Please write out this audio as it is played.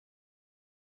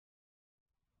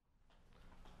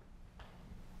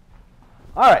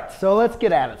All right, so let's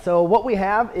get at it. So what we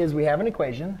have is we have an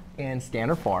equation in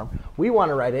standard form. We want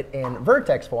to write it in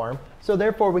vertex form, so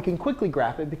therefore we can quickly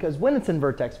graph it because when it's in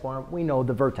vertex form, we know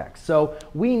the vertex. So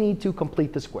we need to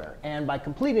complete the square. And by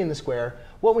completing the square,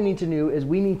 what we need to do is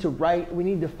we need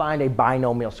to find a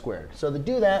binomial squared. So to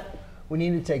do that, we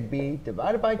need to take b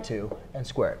divided by 2 and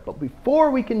square it. But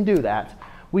before we can do that,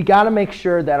 we got to make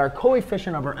sure that our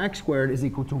coefficient of our x squared is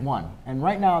equal to 1. And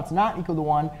right now, it's not equal to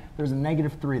 1. There's a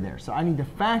 -3 there. So I need to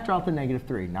factor out the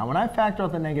 -3. Now, when I factor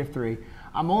out the -3,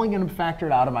 I'm only going to factor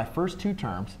it out of my first two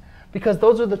terms, because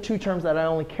those are the two terms that I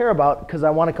only care about because I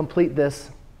want to complete the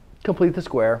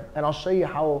square. And I'll show you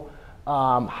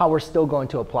how we're still going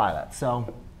to apply that.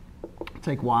 So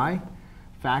take y,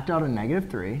 factor out a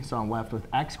 -3. So I'm left with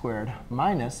x squared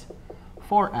minus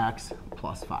 4x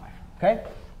plus 5. Okay?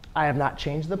 I have not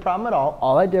changed the problem at all.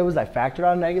 All I did was I factored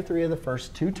out a -3 of the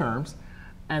first two terms,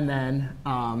 and then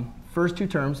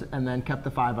kept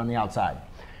the 5 on the outside.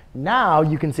 Now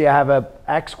you can see I have a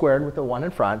x squared with a 1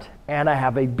 in front, and I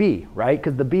have a b, right?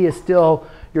 Because the b is still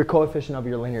your coefficient of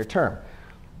your linear term.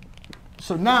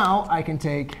 So now I can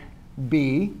take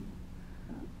b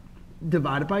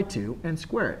divided by 2 and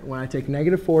square it. When I take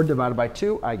 -4 divided by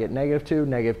 2, I get -2.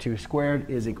 -2 squared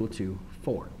is equal to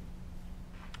 4.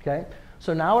 Okay?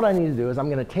 So now what I need to do is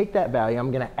I'm going to take that value, I'm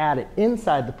going to add it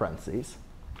inside the parentheses.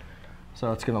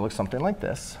 So it's going to look something like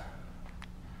this.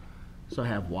 So I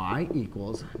have y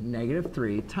equals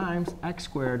 -3 times x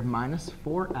squared minus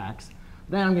 4x.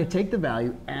 Then I'm going to take the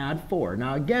value, add 4.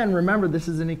 Now again, remember this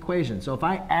is an equation. So if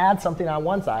I add something on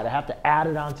one side, I have to add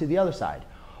it onto the other side.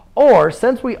 Or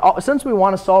since we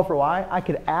want to solve for y, I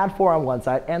could add 4 on one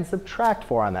side and subtract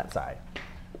 4 on that side.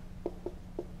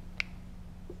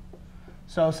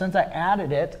 So since I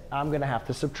added it, I'm going to have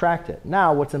to subtract it.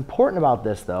 Now, what's important about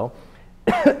this, though,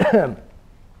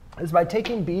 is by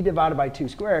taking b divided by 2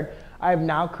 squared, I have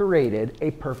now created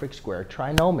a perfect square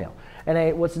trinomial.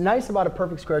 And what's nice about a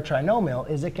perfect square trinomial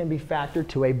is it can be factored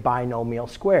to a binomial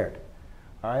squared,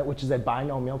 all right, which is a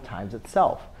binomial times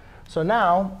itself. So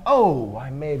now, oh, I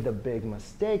made the big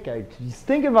mistake. I was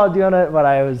thinking about doing it, but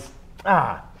I was,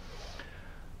 All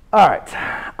right,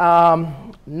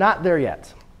 not there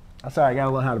yet. Sorry, I got a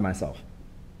little ahead of myself.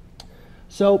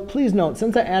 So please note,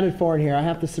 since I added 4 in here, I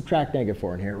have to subtract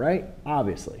 -4 in here, right?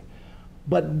 Obviously.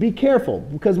 But be careful,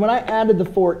 because when I added the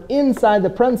 4 inside the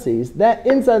parentheses, that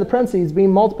inside the parentheses is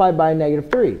being multiplied by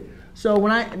 -3. So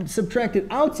when I subtract it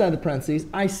outside the parentheses,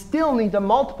 I still need to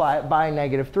multiply it by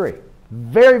 -3.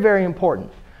 Very, very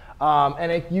important.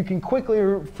 You can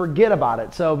quickly forget about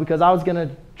it. So because I was going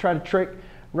to try to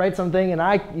write something, and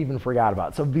I even forgot about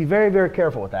it. So be very, very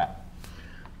careful with that.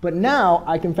 But now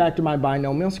I can factor my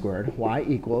binomial squared, y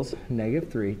equals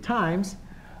 -3 times,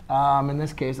 in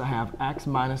this case I have x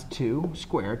minus 2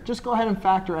 squared. Just go ahead and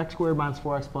factor x squared minus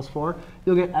 4x plus 4.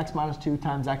 You'll get x minus 2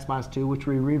 times x minus 2, which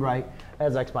we rewrite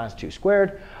as x minus 2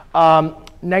 squared.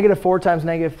 -4 times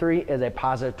 -3 is a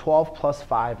positive 12 plus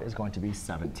 5 is going to be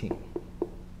 17.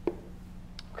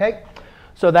 Okay,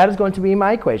 so that is going to be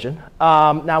my equation.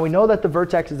 Now we know that the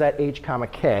vertex is at h comma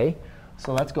k.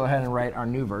 So let's go ahead and write our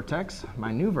new vertex.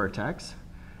 My new vertex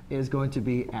is going to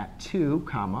be at 2,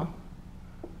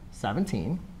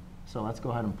 17. So let's go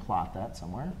ahead and plot that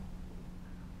somewhere.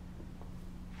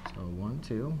 So 1,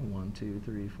 2, 1, 2,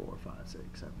 3, 4, 5,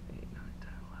 6, 7, 8, 9,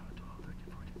 10, 11, 12, 13,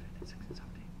 14, 15, 16,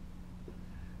 17.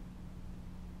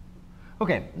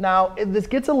 OK, now this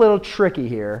gets a little tricky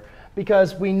here,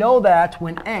 because we know that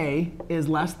when a is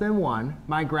less than 1,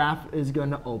 my graph is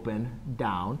going to open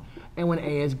down. And when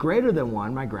a is greater than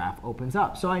 1, my graph opens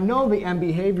up. So I know the end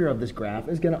behavior of this graph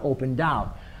is going to open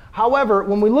down. However,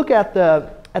 when we look at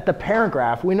the parent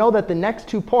graph, we know that the next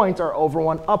 2 points are over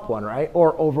 1, up 1, right?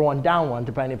 Or over 1, down 1,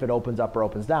 depending if it opens up or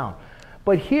opens down.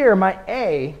 But here, my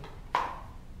a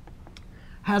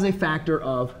has a factor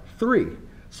of 3.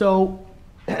 So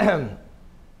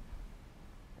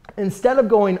instead of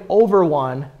going over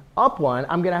 1, up 1,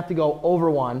 I'm going to have to go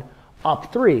over 1,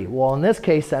 up 3. Well, in this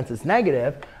case, since it's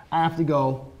negative, I have to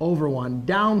go over 1,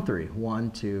 down 3. 1,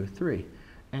 2, 3.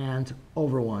 And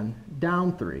over 1,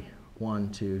 down 3. 1,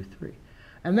 2, 3.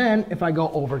 And then if I go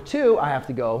over 2, I have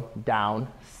to go down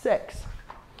 6.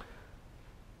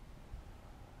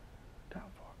 Down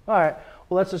 4. All right.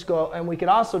 Well, let's just go. And we could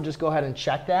also just go ahead and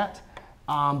check that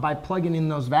by plugging in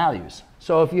those values.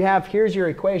 So if you have, here's your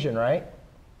equation, right?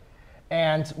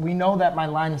 And we know that my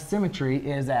line of symmetry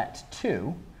is at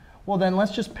 2. Well, then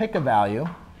let's just pick a value.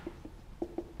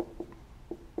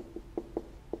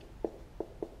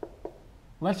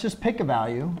 Let's just pick a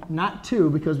value, not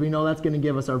 2, because we know that's going to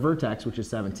give us our vertex, which is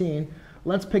 17.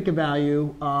 Let's pick a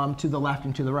value to the left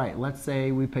and to the right. Let's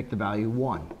say we pick the value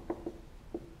 1.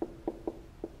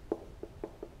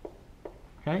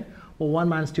 Okay? Well, 1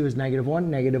 minus 2 is negative 1.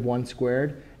 Negative 1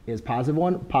 squared is positive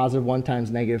 1. Positive 1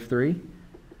 times negative 3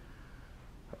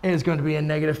 is going to be a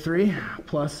negative 3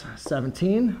 plus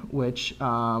 17, which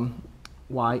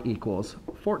y equals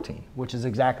 14, which is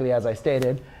exactly as I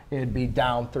stated. It would be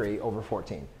down 3 over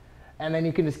 14. And then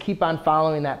you can just keep on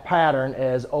following that pattern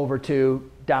as over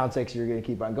 2, down 6, you're going to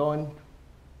keep on going.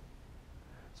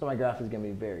 So my graph is going to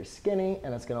be very skinny,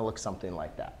 and it's going to look something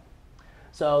like that.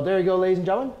 So there you go, ladies and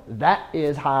gentlemen. That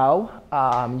is how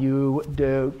you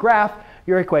graph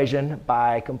your equation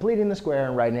by completing the square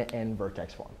and writing it in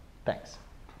vertex form. Thanks.